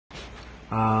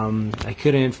I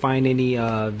couldn't find any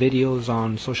videos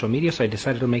on social media, so I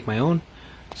decided to make my own.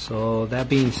 So that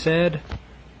being said,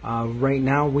 right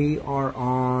now we are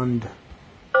on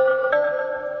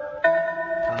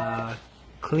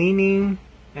cleaning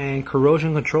and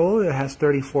corrosion control. It has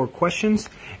 34 questions,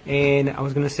 and I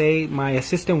was going to say my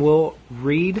assistant will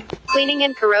read cleaning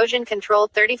and corrosion control,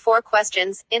 34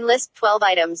 questions, enlist 12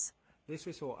 items. This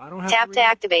way, so I don't have Tap to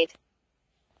activate.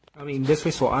 This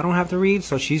way, so I don't have to read,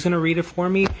 so she's going to read it for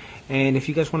me. And if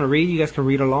you guys want to read, you guys can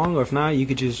read along, or if not, you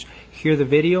could just hear the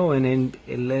video and then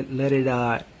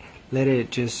let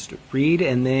it just read,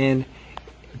 and then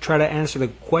try to answer the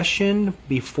question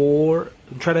before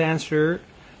I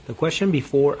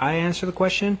answer the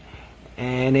question.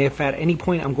 And if at any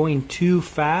point I'm going too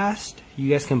fast, you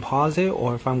guys can pause it,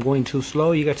 or if I'm going too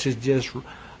slow, you guys should just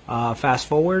fast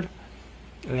forward.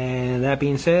 And that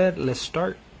being said, let's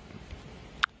start.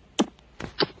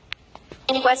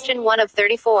 Question 1 of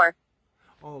 34.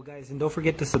 Oh guys, and don't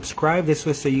forget to subscribe this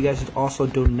way, so you guys also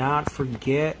do not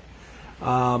forget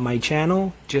my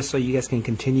channel, just so you guys can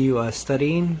continue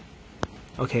studying.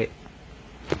 Okay.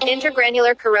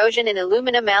 Intergranular corrosion in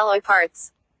aluminum alloy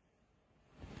parts.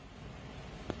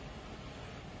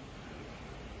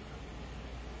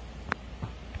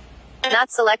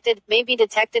 Not selected, may be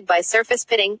detected by surface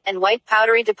pitting, and white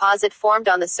powdery deposit formed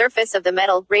on the surface of the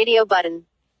metal. Radio button.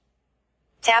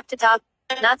 Tap to talk.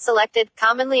 Not selected,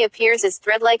 commonly appears as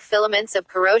thread-like filaments of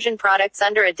corrosion products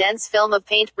under a dense film of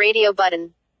paint. Radio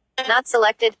button. Not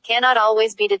selected, cannot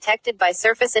always be detected by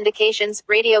surface indications.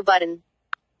 Radio button.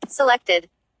 Selected.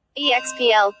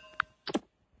 EXPL.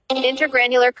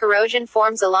 Intergranular corrosion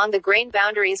forms along the grain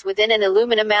boundaries within an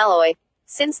aluminum alloy.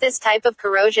 Since this type of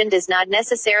corrosion does not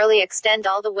necessarily extend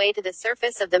all the way to the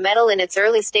surface of the metal in its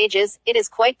early stages, it is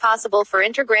quite possible for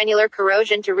intergranular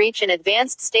corrosion to reach an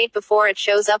advanced state before it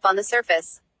shows up on the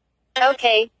surface.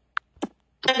 Okay.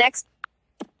 Next.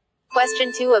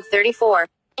 Question 2 of 34.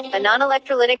 A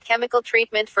non-electrolytic chemical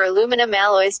treatment for aluminum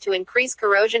alloys to increase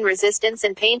corrosion resistance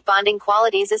and paint bonding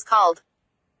qualities is called.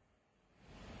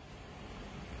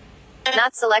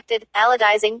 Not selected,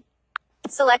 alloydizing.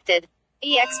 Selected.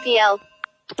 EXPL.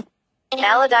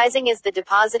 Alloydizing is the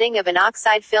depositing of an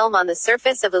oxide film on the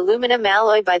surface of aluminum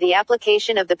alloy by the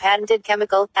application of the patented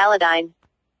chemical, allodyne.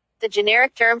 The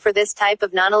generic term for this type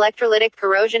of non-electrolytic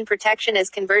corrosion protection is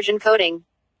conversion coating.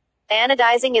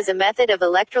 Anodizing is a method of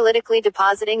electrolytically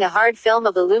depositing a hard film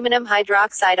of aluminum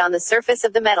hydroxide on the surface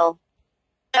of the metal.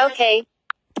 Okay.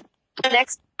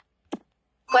 Next.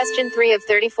 Question 3 of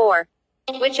 34.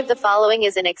 Which of the following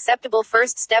is an acceptable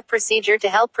first-step procedure to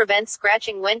help prevent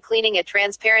scratching when cleaning a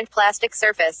transparent plastic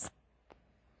surface?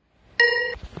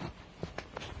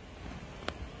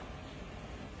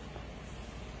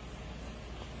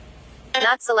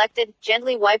 Not selected,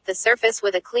 gently wipe the surface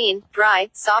with a clean, dry,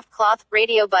 soft cloth.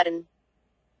 Radio button.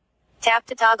 Tap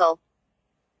to toggle.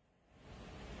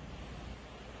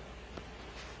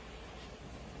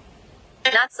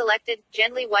 Not selected,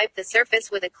 gently wipe the surface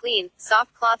with a clean,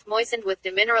 soft cloth moistened with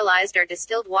demineralized or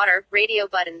distilled water. Radio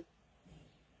button.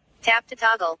 Tap to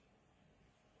toggle.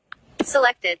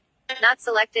 Selected. Not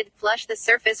selected, flush the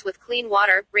surface with clean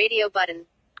water. Radio button.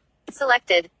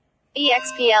 Selected.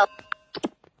 EXPL.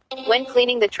 When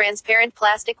cleaning the transparent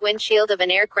plastic windshield of an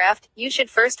aircraft, you should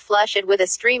first flush it with a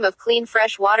stream of clean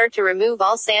fresh water to remove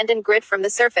all sand and grit from the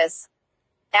surface.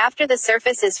 After the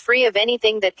surface is free of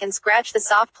anything that can scratch the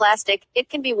soft plastic, it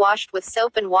can be washed with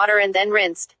soap and water and then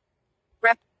rinsed.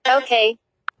 Okay.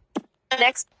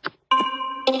 Next.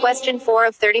 Question 4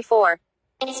 of 34.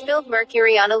 Spilled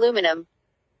mercury on aluminum.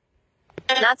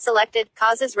 Not selected,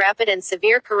 causes rapid and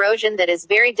severe corrosion that is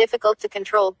very difficult to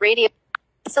control. Radio.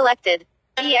 Selected.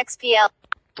 EXPL.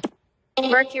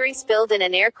 Mercury spilled in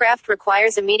an aircraft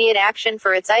requires immediate action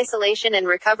for its isolation and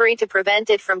recovery to prevent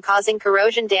it from causing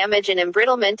corrosion damage and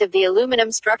embrittlement of the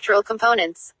aluminum structural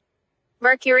components.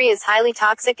 Mercury is highly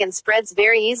toxic and spreads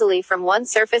very easily from one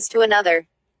surface to another.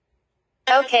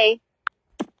 Okay.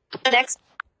 Next.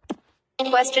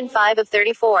 Question 5 of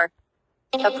 34.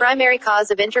 A primary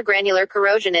cause of intergranular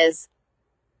corrosion is.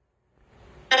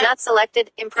 Not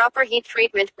selected, improper heat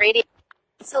treatment. Radio.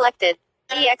 Selected.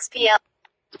 EXPL.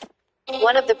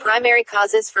 One of the primary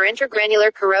causes for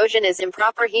intergranular corrosion is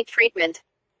improper heat treatment.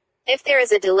 If there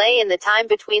is a delay in the time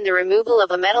between the removal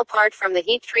of a metal part from the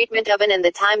heat treatment oven and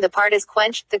the time the part is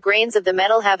quenched, the grains of the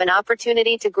metal have an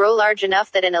opportunity to grow large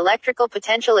enough that an electrical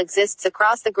potential exists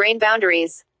across the grain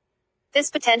boundaries. This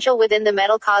potential within the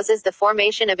metal causes the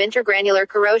formation of intergranular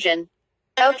corrosion.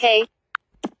 Okay.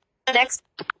 Next.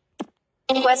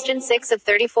 Question 6 of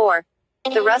 34.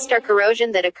 The rust or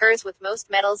corrosion that occurs with most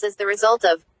metals is the result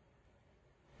of.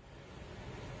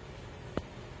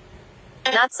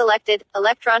 Not selected.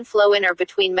 Electron flow in or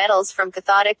between metals from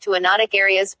cathodic to anodic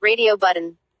areas. Radio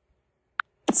button.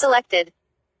 Selected.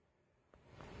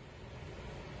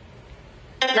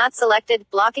 Not selected.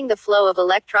 Blocking the flow of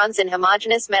electrons in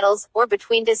homogeneous metals, or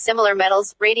between dissimilar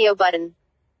metals. Radio button.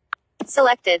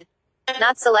 Selected.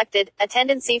 Not selected. A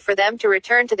tendency for them to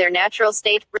return to their natural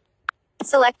state.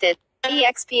 Selected.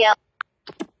 EXPL.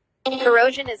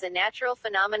 Corrosion is a natural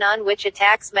phenomenon which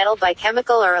attacks metal by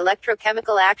chemical or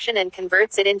electrochemical action and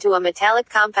converts it into a metallic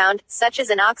compound, such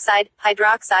as an oxide,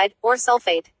 hydroxide, or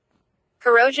sulfate.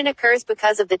 Corrosion occurs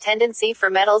because of the tendency for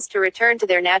metals to return to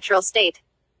their natural state.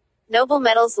 Noble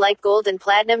metals like gold and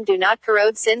platinum do not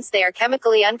corrode since they are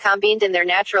chemically uncombined in their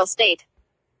natural state.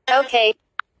 Okay.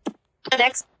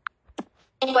 Next.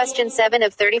 Question 7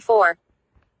 of 34.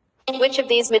 Which of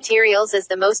these materials is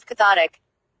the most cathodic?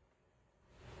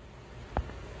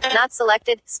 Not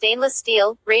selected. Stainless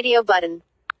steel. Radio button.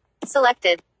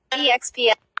 Selected.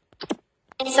 EXPL.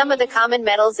 Some of the common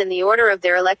metals in the order of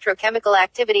their electrochemical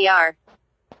activity are: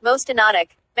 most anodic: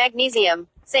 magnesium,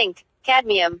 zinc,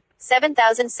 cadmium,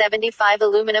 7075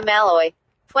 aluminum alloy,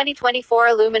 2024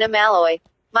 aluminum alloy,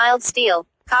 mild steel,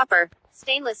 copper,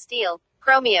 stainless steel,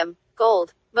 chromium,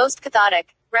 gold. Most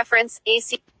cathodic. Reference,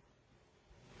 AC.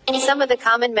 Some of the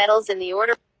common metals in the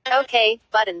order. OK,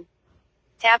 button.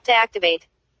 Tap to activate.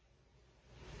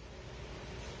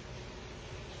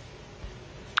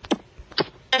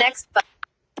 Next.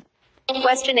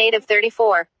 Question 8 of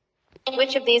 34.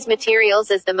 Which of these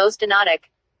materials is the most anodic?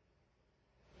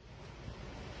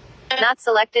 Not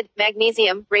selected.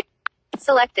 Magnesium.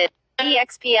 Selected.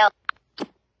 EXPL.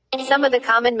 Some of the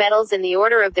common metals in the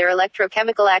order of their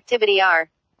electrochemical activity are: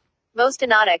 most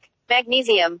anodic: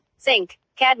 magnesium, zinc,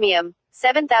 cadmium,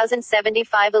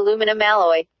 7075 aluminum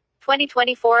alloy,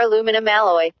 2024 aluminum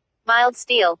alloy, mild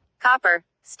steel, copper,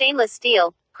 stainless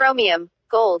steel, chromium,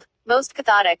 gold. Most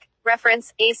cathodic.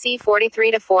 Reference, AC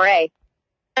 43-4A.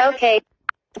 Okay.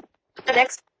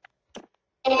 Next.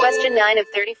 Question 9 of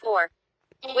 34.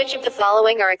 Which of the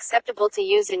following are acceptable to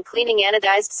use in cleaning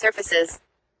anodized surfaces?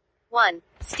 1.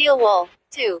 Steel wool.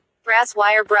 2. Brass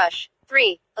wire brush.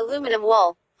 3. Aluminum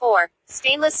wool. 4.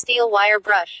 Stainless steel wire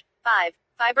brush. 5.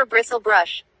 Fiber bristle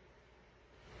brush.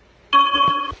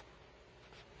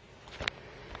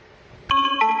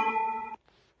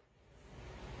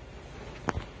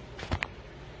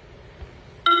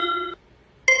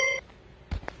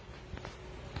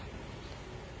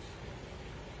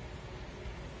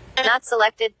 Not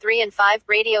selected. 3 and 5.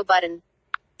 Radio button.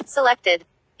 Selected.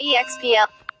 EXPL.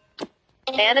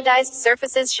 Anodized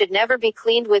surfaces should never be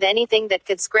cleaned with anything that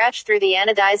could scratch through the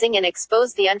anodizing and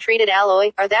expose the untreated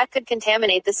alloy, or that could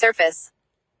contaminate the surface.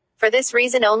 For this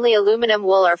reason, only aluminum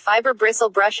wool or fiber bristle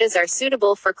brushes are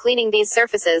suitable for cleaning these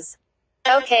surfaces.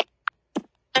 Okay.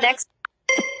 Next.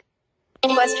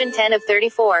 Question 10 of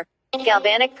 34.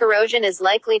 Galvanic corrosion is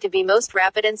likely to be most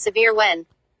rapid and severe when: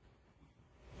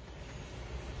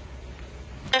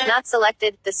 not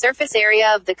selected. The surface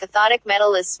area of the cathodic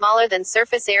metal is smaller than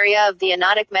surface area of the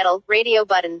anodic metal. Radio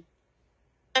button.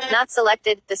 Not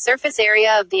selected. The surface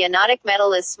area of the anodic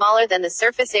metal is smaller than the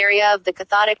surface area of the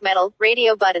cathodic metal.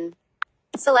 Radio button.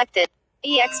 Selected.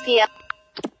 EXPL.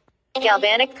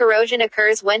 Galvanic corrosion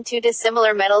occurs when two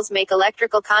dissimilar metals make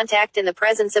electrical contact in the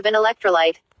presence of an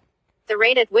electrolyte. The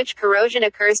rate at which corrosion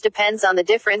occurs depends on the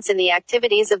difference in the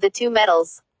activities of the two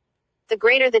metals. The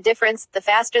greater the difference, the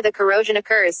faster the corrosion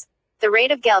occurs. The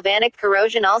rate of galvanic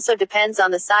corrosion also depends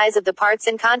on the size of the parts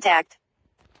in contact.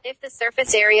 If the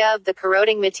surface area of the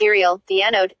corroding material, the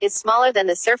anode, is smaller than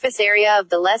the surface area of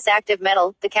the less active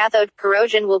metal, the cathode,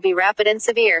 corrosion will be rapid and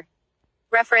severe.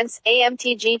 Reference,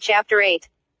 AMTG Chapter 8.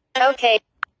 Okay.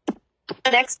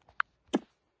 Next.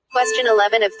 Question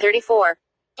 11 of 34.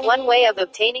 One way of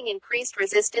obtaining increased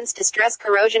resistance to stress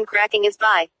corrosion cracking is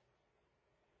by: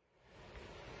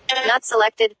 not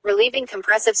selected. Relieving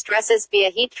compressive stresses via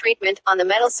heat treatment on the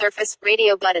metal surface.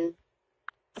 Radio button.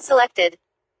 Selected.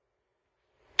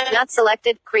 Not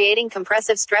selected. Creating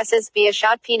compressive stresses via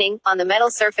shot peening on the metal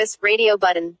surface. Radio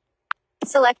button.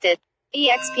 Selected.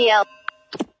 EXPL.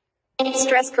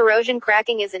 Stress corrosion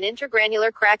cracking is an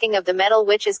intergranular cracking of the metal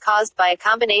which is caused by a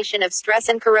combination of stress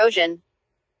and corrosion.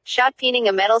 Shot peening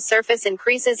a metal surface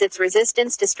increases its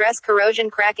resistance to stress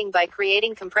corrosion cracking by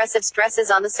creating compressive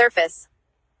stresses on the surface.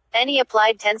 Any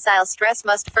applied tensile stress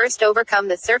must first overcome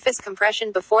the surface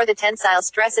compression before the tensile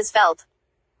stress is felt.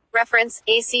 Reference,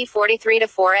 AC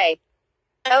 43-4A.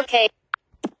 Okay.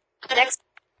 Next.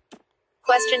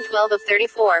 Question 12 of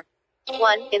 34.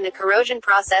 1. In the corrosion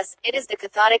process, it is the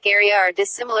cathodic area or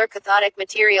dissimilar cathodic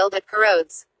material that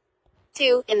corrodes.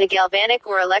 2. In the galvanic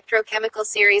or electrochemical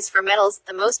series for metals,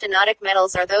 the most anodic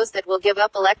metals are those that will give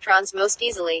up electrons most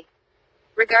easily.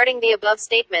 Regarding the above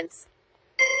statements,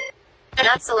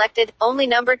 not selected, only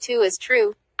number 2 is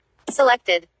true.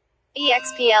 Selected.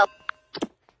 EXPL.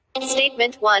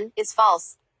 Statement 1 is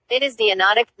false. It is the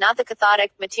anodic, not the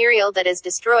cathodic, material that is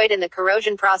destroyed in the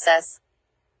corrosion process.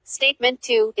 Statement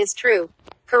 2 is true.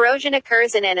 Corrosion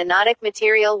occurs in an anodic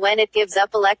material when it gives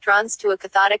up electrons to a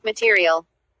cathodic material.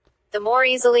 The more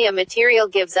easily a material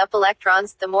gives up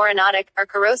electrons, the more anodic, or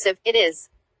corrosive, it is.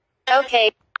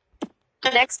 Okay.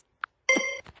 Next.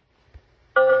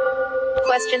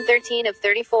 Question 13 of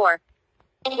 34.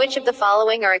 Which of the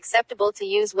following are acceptable to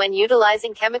use when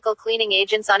utilizing chemical cleaning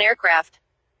agents on aircraft?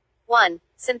 1.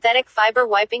 Synthetic fiber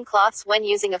wiping cloths when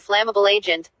using a flammable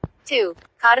agent. 2.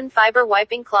 Cotton fiber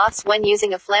wiping cloths when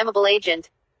using a flammable agent.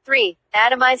 3.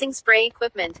 Atomizing spray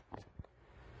equipment.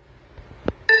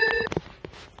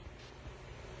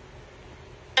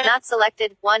 Not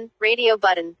selected. 1. Radio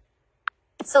button.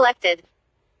 Selected.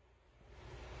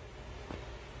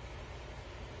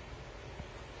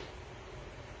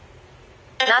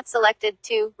 Not selected.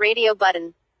 2. Radio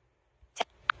button.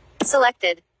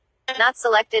 Selected. Not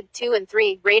selected. 2 and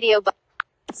 3. Radio button.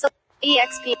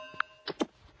 EXP.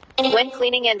 When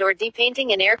cleaning and or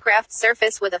depainting an aircraft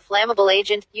surface with a flammable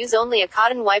agent, use only a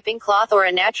cotton wiping cloth or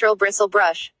a natural bristle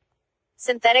brush.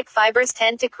 Synthetic fibers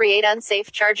tend to create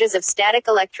unsafe charges of static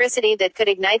electricity that could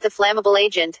ignite the flammable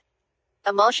agent.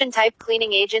 Emulsion-type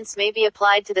cleaning agents may be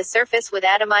applied to the surface with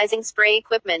atomizing spray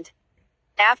equipment.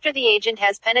 After the agent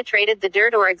has penetrated the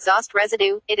dirt or exhaust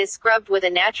residue, it is scrubbed with a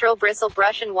natural bristle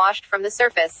brush and washed from the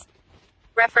surface.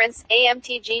 Reference,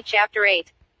 AMTG Chapter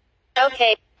 8.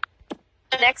 Okay.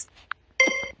 Next.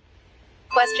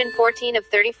 Question 14 of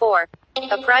 34.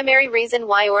 A primary reason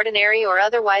why ordinary or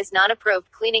otherwise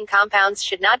non-approved cleaning compounds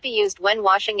should not be used when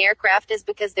washing aircraft is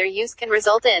because their use can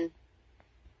result in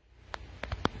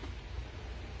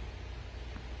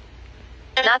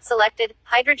not selected,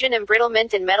 hydrogen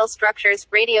embrittlement in metal structures,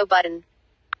 radio button.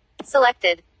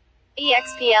 Selected.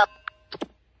 EXPL.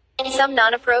 Some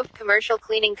non-approved commercial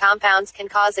cleaning compounds can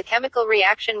cause a chemical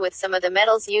reaction with some of the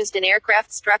metals used in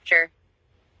aircraft structure.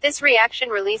 This reaction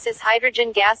releases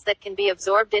hydrogen gas that can be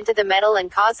absorbed into the metal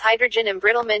and cause hydrogen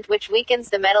embrittlement, which weakens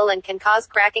the metal and can cause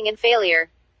cracking and failure.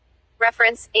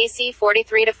 Reference, AC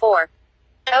 43-4.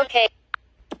 Okay.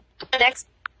 Next.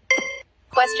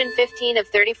 Question 15 of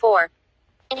 34.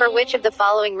 For which of the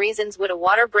following reasons would a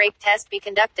water break test be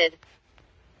conducted?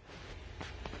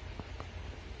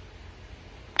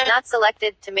 Not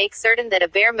selected, to make certain that a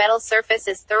bare metal surface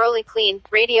is thoroughly clean,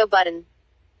 radio button.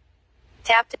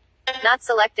 Tapped. Not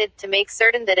selected, to make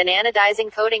certain that an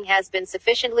anodizing coating has been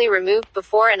sufficiently removed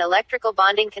before an electrical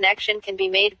bonding connection can be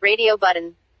made, radio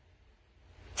button.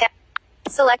 Tap.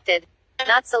 Selected.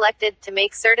 Not selected, to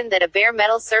make certain that a bare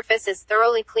metal surface is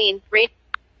thoroughly clean,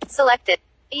 selected.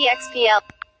 EXPL.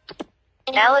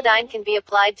 Allodyne can be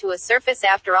applied to a surface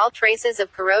after all traces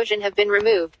of corrosion have been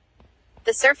removed.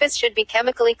 The surface should be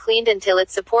chemically cleaned until it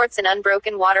supports an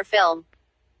unbroken water film.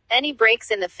 Any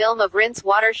breaks in the film of rinse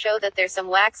water show that there's some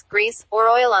wax, grease, or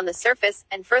oil on the surface,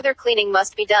 and further cleaning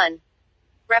must be done.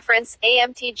 Reference,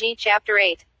 AMTG Chapter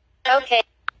 8. Okay.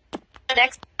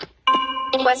 Next.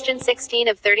 Question 16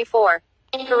 of 34.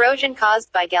 Corrosion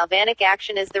caused by galvanic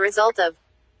action is the result of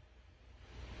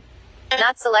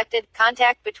not selected,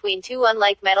 contact between two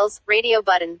unlike metals, radio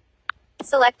button.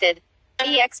 Selected.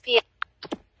 EXP.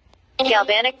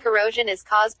 Galvanic corrosion is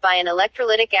caused by an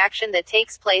electrolytic action that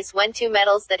takes place when two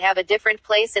metals that have a different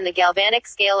place in the galvanic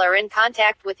scale are in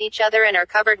contact with each other and are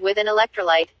covered with an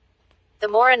electrolyte. The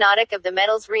more anodic of the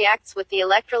metals reacts with the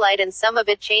electrolyte and some of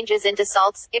it changes into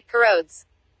salts, it corrodes.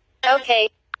 Okay.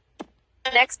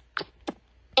 Next.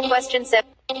 Question 7.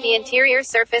 The interior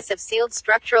surface of sealed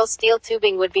structural steel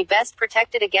tubing would be best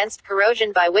protected against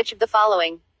corrosion by which of the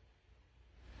following?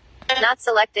 Not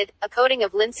selected, a coating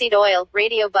of linseed oil,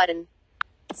 radio button.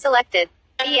 Selected.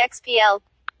 EXPL.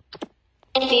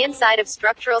 The inside of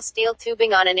structural steel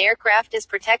tubing on an aircraft is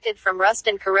protected from rust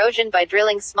and corrosion by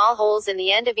drilling small holes in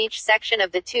the end of each section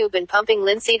of the tube and pumping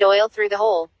linseed oil through the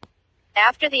hole.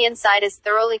 After the inside is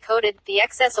thoroughly coated, the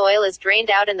excess oil is drained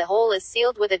out and the hole is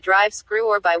sealed with a drive screw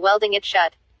or by welding it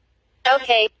shut.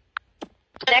 Okay.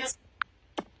 Next.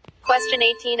 Question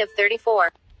 18 of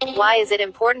 34. Why is it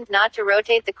important not to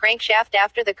rotate the crankshaft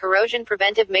after the corrosion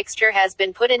preventive mixture has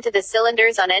been put into the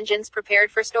cylinders on engines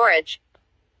prepared for storage?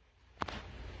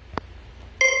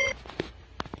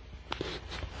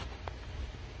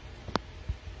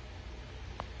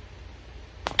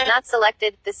 Not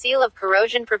selected, the seal of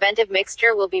corrosion preventive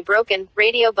mixture will be broken,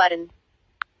 radio button.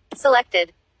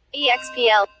 Selected.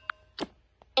 EXPL.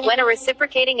 When a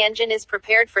reciprocating engine is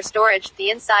prepared for storage,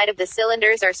 the inside of the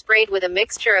cylinders are sprayed with a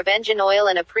mixture of engine oil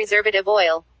and a preservative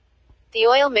oil. The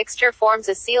oil mixture forms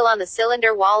a seal on the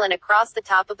cylinder wall and across the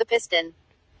top of the piston.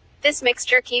 This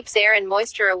mixture keeps air and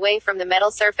moisture away from the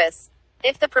metal surface.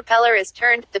 If the propeller is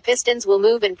turned, the pistons will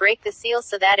move and break the seal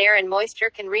so that air and moisture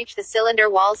can reach the cylinder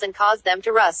walls and cause them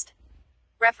to rust.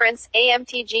 Reference,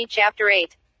 AMTG Chapter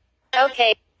 8.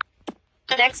 Okay.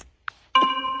 Next.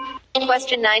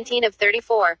 Question 19 of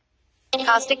 34.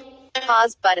 Caustic.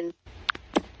 Pause button.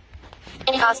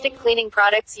 Caustic cleaning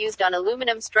products used on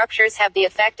aluminum structures have the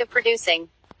effect of producing.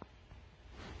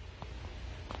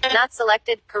 Not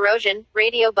selected. Corrosion.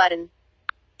 Radio button.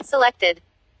 Selected.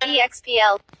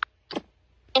 EXPL.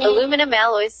 Aluminum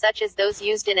alloys such as those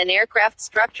used in an aircraft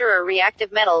structure are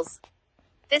reactive metals.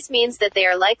 This means that they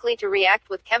are likely to react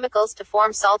with chemicals to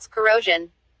form salts.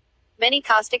 Corrosion. Many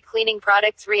caustic cleaning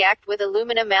products react with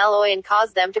aluminum alloy and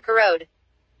cause them to corrode.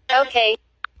 Okay.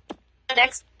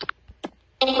 Next.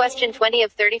 Question 20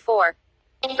 of 34.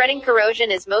 Fretting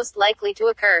corrosion is most likely to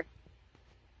occur.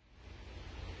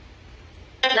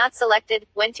 Not selected.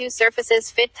 When two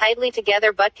surfaces fit tightly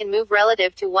together but can move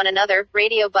relative to one another.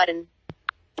 Radio button.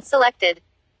 Selected.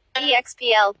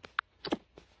 EXPL.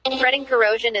 Fretting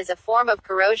corrosion is a form of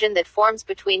corrosion that forms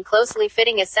between closely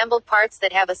fitting assembled parts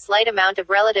that have a slight amount of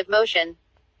relative motion.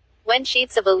 When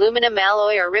sheets of aluminum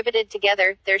alloy are riveted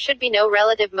together, there should be no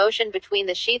relative motion between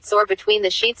the sheets or between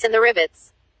the sheets and the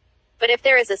rivets. But if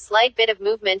there is a slight bit of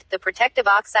movement, the protective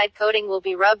oxide coating will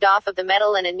be rubbed off of the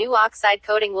metal and a new oxide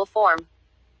coating will form.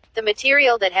 The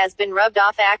material that has been rubbed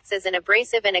off acts as an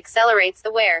abrasive and accelerates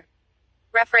the wear.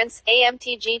 Reference,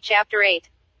 AMTG Chapter 8.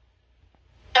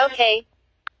 Okay.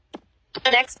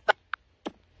 Next.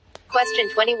 Question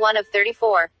 21 of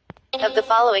 34. Of the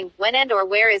following, when and or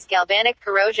where is galvanic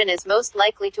corrosion is most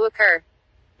likely to occur?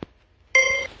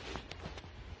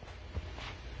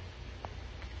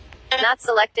 Not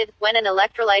selected. When an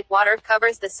electrolyte water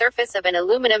covers the surface of an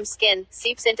aluminum skin,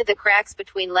 seeps into the cracks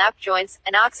between lap joints,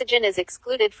 and oxygen is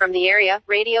excluded from the area.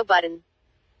 Radio button.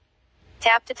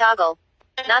 Tap to toggle.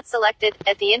 Not selected.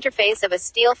 At the interface of a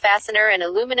steel fastener and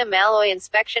aluminum alloy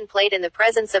inspection plate in the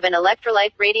presence of an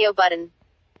electrolyte. Radio button.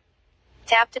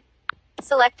 Tap to.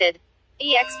 Selected.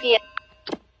 EXP.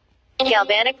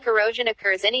 Galvanic corrosion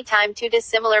occurs anytime two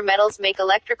dissimilar metals make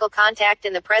electrical contact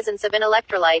in the presence of an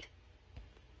electrolyte.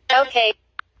 Okay.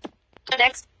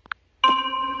 Next.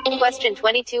 Question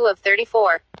 22 of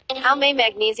 34. How may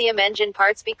magnesium engine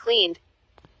parts be cleaned?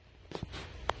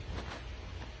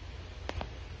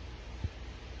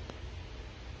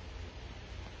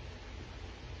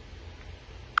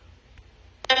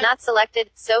 Not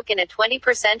selected. Soak in a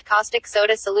 20% caustic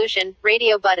soda solution.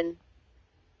 Radio button.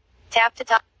 Tap to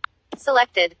top.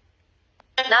 Selected.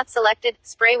 Not selected.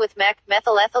 Spray with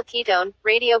methyl ethyl ketone.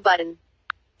 Radio button.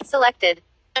 Selected.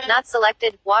 Not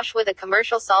selected. Wash with a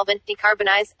commercial solvent.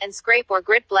 Decarbonize and scrape or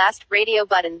grit blast. Radio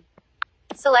button.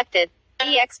 Selected.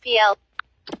 EXPL.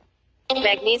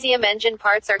 Magnesium engine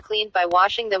parts are cleaned by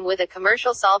washing them with a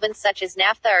commercial solvent such as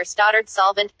naphtha or Stoddard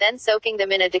solvent, then soaking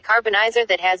them in a decarbonizer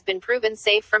that has been proven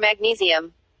safe for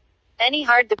magnesium. Any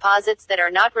hard deposits that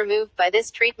are not removed by this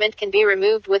treatment can be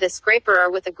removed with a scraper or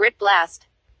with a grit blast.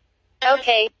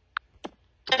 Okay.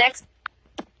 Next.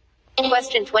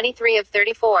 Question 23 of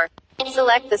 34.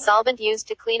 Select the solvent used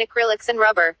to clean acrylics and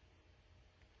rubber.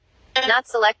 Not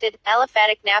selected.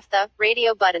 Aliphatic naphtha.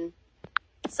 Radio button.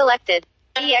 Selected.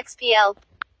 EXPL.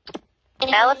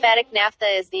 Aliphatic naphtha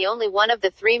is the only one of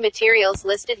the three materials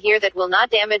listed here that will not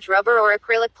damage rubber or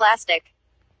acrylic plastic.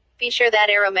 Be sure that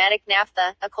aromatic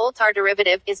naphtha, a coal tar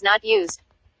derivative, is not used.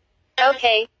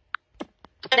 Okay.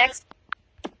 Next.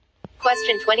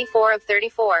 Question 24 of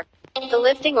 34. The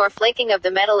lifting or flaking of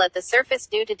the metal at the surface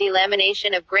due to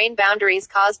delamination of grain boundaries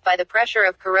caused by the pressure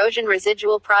of corrosion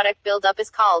residual product buildup is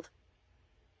called.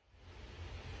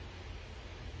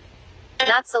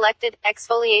 Not selected.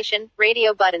 Exfoliation.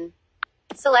 Radio button.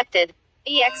 Selected.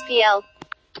 EXPL.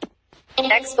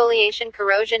 Exfoliation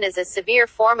corrosion is a severe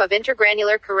form of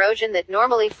intergranular corrosion that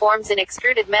normally forms in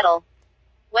extruded metal.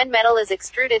 When metal is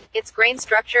extruded, its grain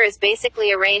structure is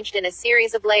basically arranged in a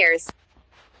series of layers.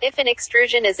 If an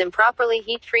extrusion is improperly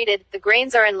heat-treated, the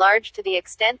grains are enlarged to the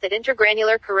extent that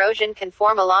intergranular corrosion can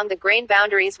form along the grain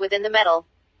boundaries within the metal.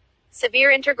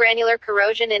 Severe intergranular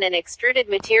corrosion in an extruded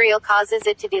material causes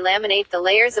it to delaminate the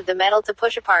layers of the metal to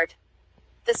push apart.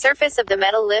 The surface of the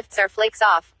metal lifts or flakes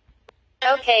off.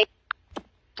 Okay.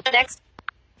 Next.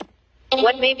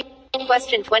 What may be...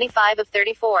 Question 25 of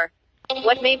 34.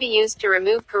 What may be used to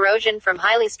remove corrosion from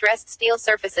highly stressed steel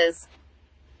surfaces?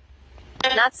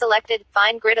 Not selected.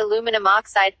 Fine grit aluminum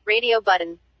oxide. Radio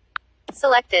button.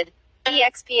 Selected.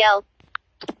 EXPL.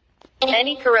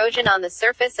 Any corrosion on the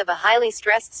surface of a highly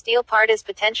stressed steel part is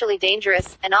potentially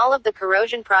dangerous, and all of the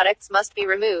corrosion products must be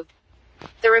removed.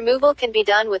 The removal can be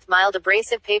done with mild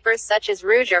abrasive papers such as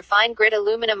rouge or fine grit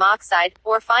aluminum oxide,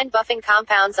 or fine buffing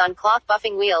compounds on cloth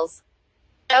buffing wheels.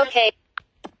 Okay.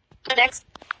 Next.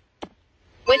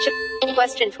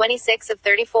 Question 26 of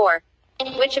 34.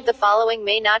 Which of the following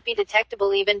may not be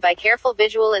detectable even by careful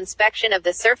visual inspection of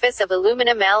the surface of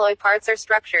aluminum alloy parts or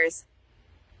structures?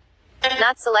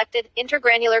 Not selected.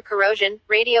 Intergranular corrosion,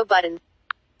 radio button.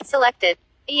 Selected.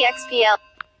 EXPL.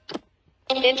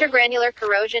 Intergranular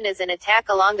corrosion is an attack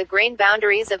along the grain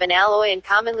boundaries of an alloy and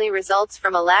commonly results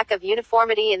from a lack of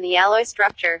uniformity in the alloy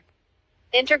structure.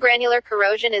 Intergranular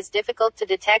corrosion is difficult to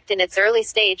detect in its early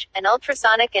stage, and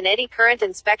ultrasonic and eddy current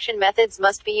inspection methods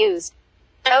must be used.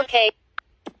 Okay.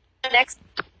 Next.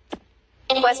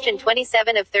 Question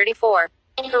 27 of 34.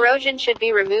 Corrosion should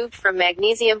be removed from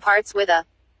magnesium parts with a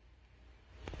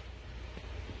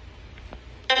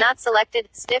not selected,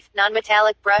 stiff,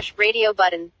 non-metallic brush, radio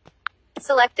button.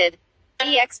 Selected.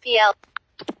 EXPL.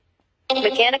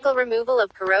 Mechanical removal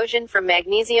of corrosion from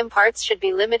magnesium parts should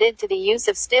be limited to the use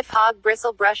of stiff hog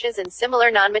bristle brushes and similar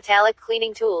non-metallic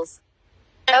cleaning tools.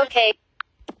 Okay.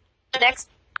 Next.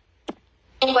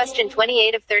 Question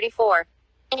 28 of 34.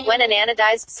 When an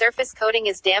anodized surface coating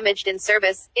is damaged in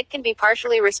service, it can be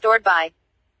partially restored by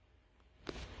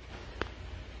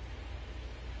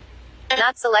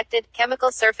not selected,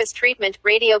 chemical surface treatment,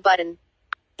 radio button.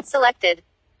 Selected.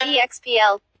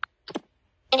 EXPL.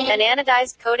 An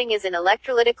anodized coating is an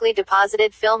electrolytically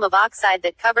deposited film of oxide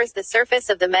that covers the surface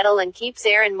of the metal and keeps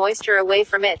air and moisture away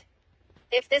from it.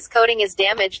 If this coating is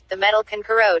damaged, the metal can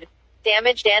corrode.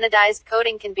 Damaged anodized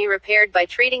coating can be repaired by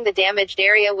treating the damaged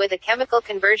area with a chemical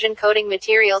conversion coating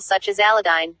material such as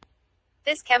allodyne.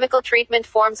 This chemical treatment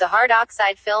forms a hard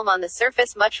oxide film on the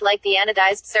surface much like the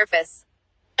anodized surface.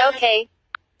 Okay.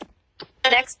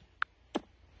 Next.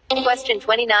 Question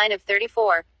 29 of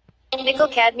 34.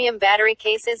 Nickel-cadmium battery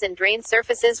cases and drain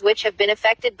surfaces which have been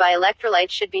affected by electrolytes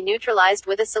should be neutralized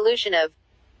with a solution of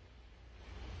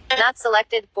not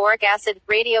selected, boric acid,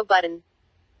 radio button.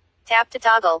 Tap to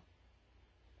toggle.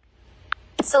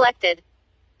 Selected.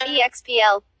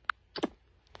 EXPL.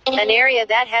 An area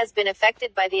that has been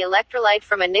affected by the electrolyte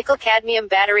from a nickel-cadmium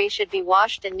battery should be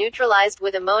washed and neutralized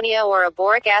with ammonia or a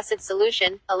boric acid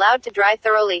solution, allowed to dry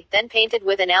thoroughly, then painted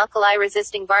with an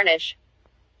alkali-resisting varnish.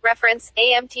 Reference,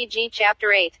 AMTG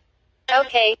Chapter 8.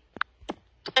 Okay.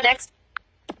 Next.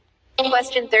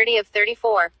 Question 30 of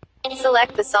 34.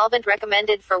 Select the solvent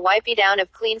recommended for wiping down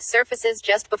of cleaned surfaces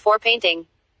just before painting.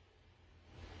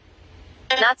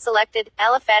 Not selected,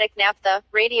 aliphatic naphtha,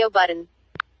 radio button.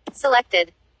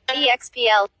 Selected.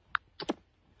 EXPL.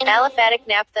 Aliphatic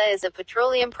naphtha is a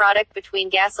petroleum product between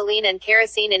gasoline and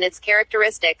kerosene in its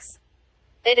characteristics.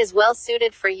 It is well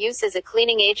suited for use as a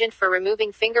cleaning agent for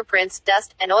removing fingerprints,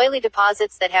 dust, and oily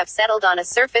deposits that have settled on a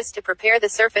surface to prepare the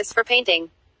surface for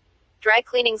painting. Dry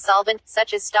cleaning solvent,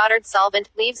 such as Stoddard solvent,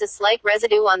 leaves a slight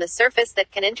residue on the surface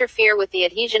that can interfere with the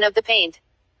adhesion of the paint.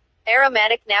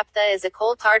 Aromatic naphtha is a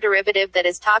coal tar derivative that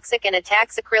is toxic and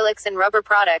attacks acrylics and rubber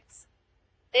products.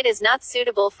 It is not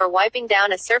suitable for wiping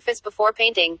down a surface before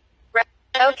painting.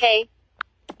 Okay.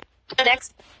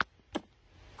 Next.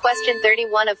 Question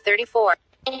 31 of 34.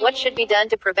 What should be done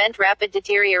to prevent rapid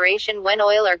deterioration when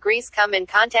oil or grease come in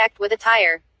contact with a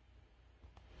tire?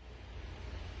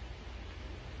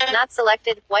 Not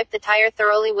selected, wipe the tire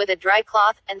thoroughly with a dry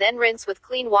cloth, and then rinse with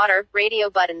clean water, radio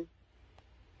button.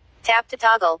 Tap to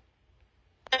toggle.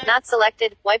 Not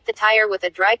selected, wipe the tire with a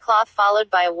dry cloth followed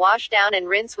by a wash down and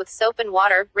rinse with soap and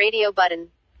water, radio button.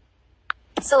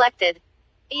 Selected.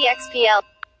 EXPL.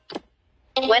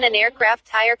 When an aircraft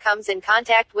tire comes in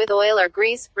contact with oil or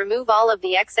grease, remove all of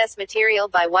the excess material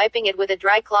by wiping it with a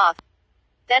dry cloth.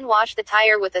 Then wash the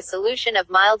tire with a solution of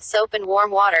mild soap and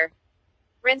warm water.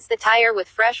 Rinse the tire with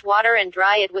fresh water and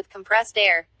dry it with compressed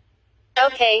air.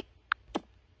 Okay.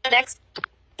 Next.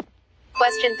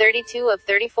 Question 32 of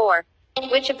 34.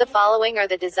 Which of the following are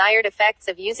the desired effects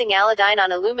of using allodyne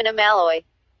on aluminum alloy?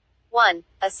 1.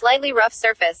 A slightly rough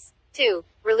surface. 2.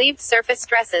 Relieved surface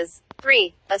stresses.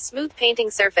 3. A smooth painting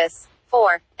surface.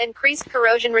 4. Increased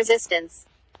corrosion resistance.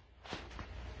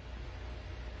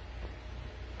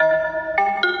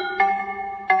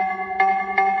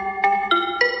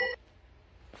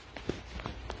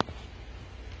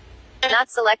 Not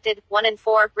selected, 1 and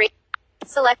 4,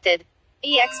 selected.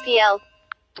 EXPL.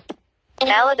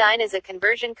 Allodyne is a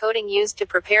conversion coating used to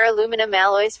prepare aluminum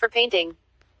alloys for painting.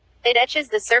 It etches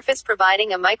the surface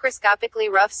providing a microscopically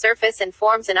rough surface and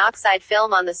forms an oxide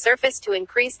film on the surface to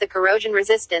increase the corrosion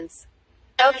resistance.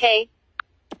 Okay.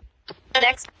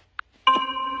 Next.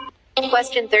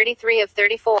 Question 33 of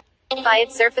 34.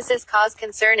 Fired surfaces cause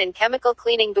concern in chemical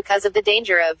cleaning because of the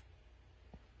danger of.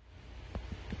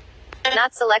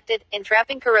 Not selected.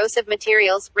 Entrapping corrosive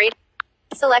materials.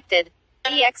 Selected.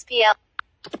 EXPL.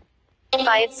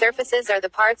 Fired surfaces are the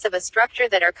parts of a structure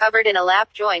that are covered in a lap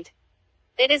joint.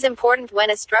 It is important when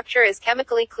a structure is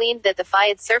chemically cleaned that the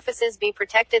fired surfaces be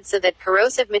protected so that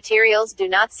corrosive materials do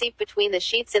not seep between the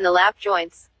sheets in the lap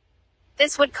joints.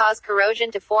 This would cause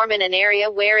corrosion to form in an area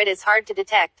where it is hard to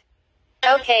detect.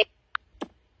 Okay.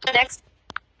 Next.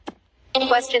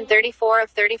 Question 34 of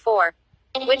 34.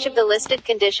 Which of the listed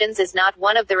conditions is not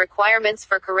one of the requirements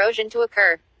for corrosion to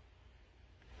occur?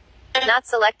 Not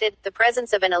selected. The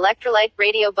presence of an electrolyte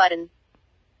radio button.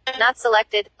 Not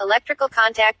selected. Electrical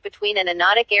contact between an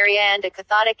anodic area and a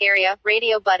cathodic area.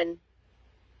 Radio button.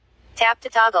 Tap to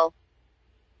toggle.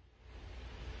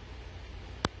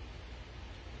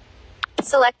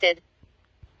 Selected.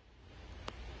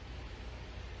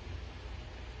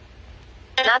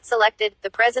 Not selected. The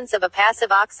presence of a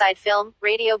passive oxide film.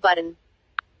 Radio button.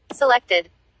 Selected.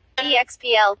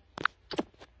 EXPL.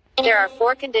 There are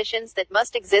 4 conditions that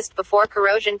must exist before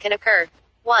corrosion can occur.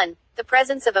 1. The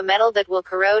presence of a metal that will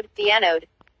corrode, the anode.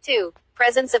 2.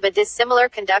 Presence of a dissimilar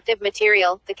conductive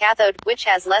material, the cathode, which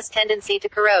has less tendency to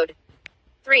corrode.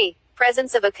 3.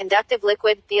 Presence of a conductive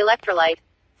liquid, the electrolyte.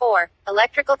 4.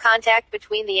 Electrical contact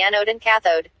between the anode and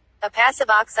cathode. A passive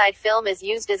oxide film is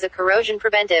used as a corrosion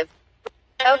preventive.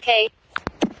 Okay.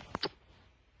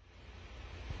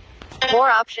 More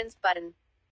options button.